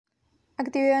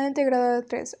Actividad integrada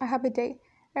 3. A happy day.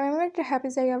 Remember the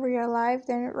happiest day of your life,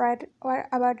 then write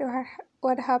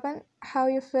what happened, how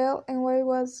you felt, and why it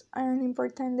was an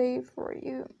important day for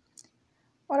you.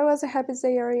 What was the happiest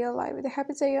day of your life? The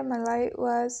happiest day of my life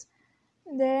was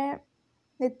the,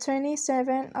 the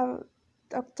 27th of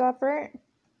October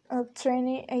of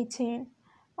 2018.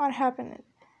 What happened?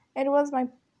 It was my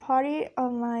party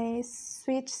of my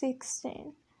sweet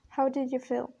 16. How did you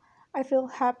feel? I feel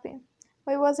happy.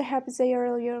 What was the happiest day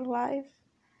of your life?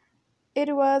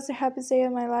 It was the happiest day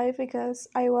of my life because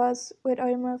I was with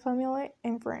all my family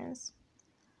and friends.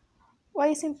 Why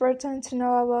is important to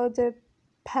know about the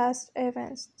past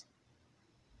events?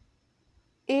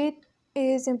 It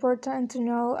is important to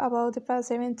know about the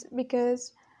past events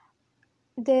because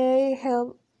they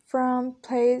help from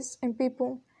place and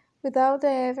people. Without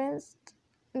the events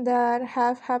that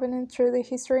have happened through the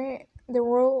history, the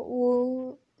world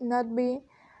would not be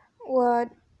what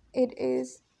it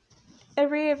is.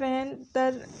 Every event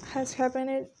that has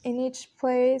happened in each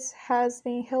place has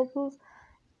been helpful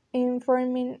in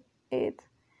forming it.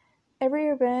 Every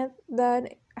event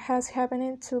that has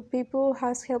happened to people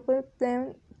has helped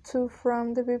them to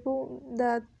from the people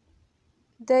that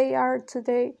they are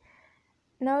today.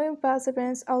 Knowing past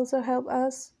events also help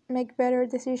us make better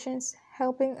decisions,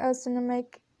 helping us to not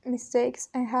make mistakes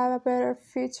and have a better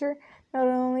future, not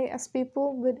only as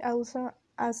people but also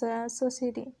as a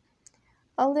society.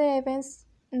 All the events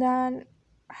that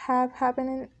have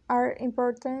happened are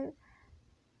important,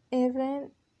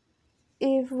 even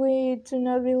if we do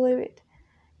not believe it.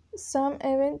 Some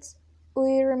events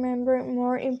we remember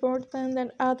more important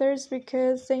than others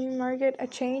because they marked a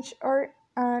change or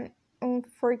an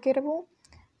unforgettable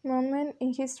moment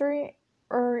in history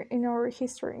or in our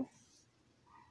history.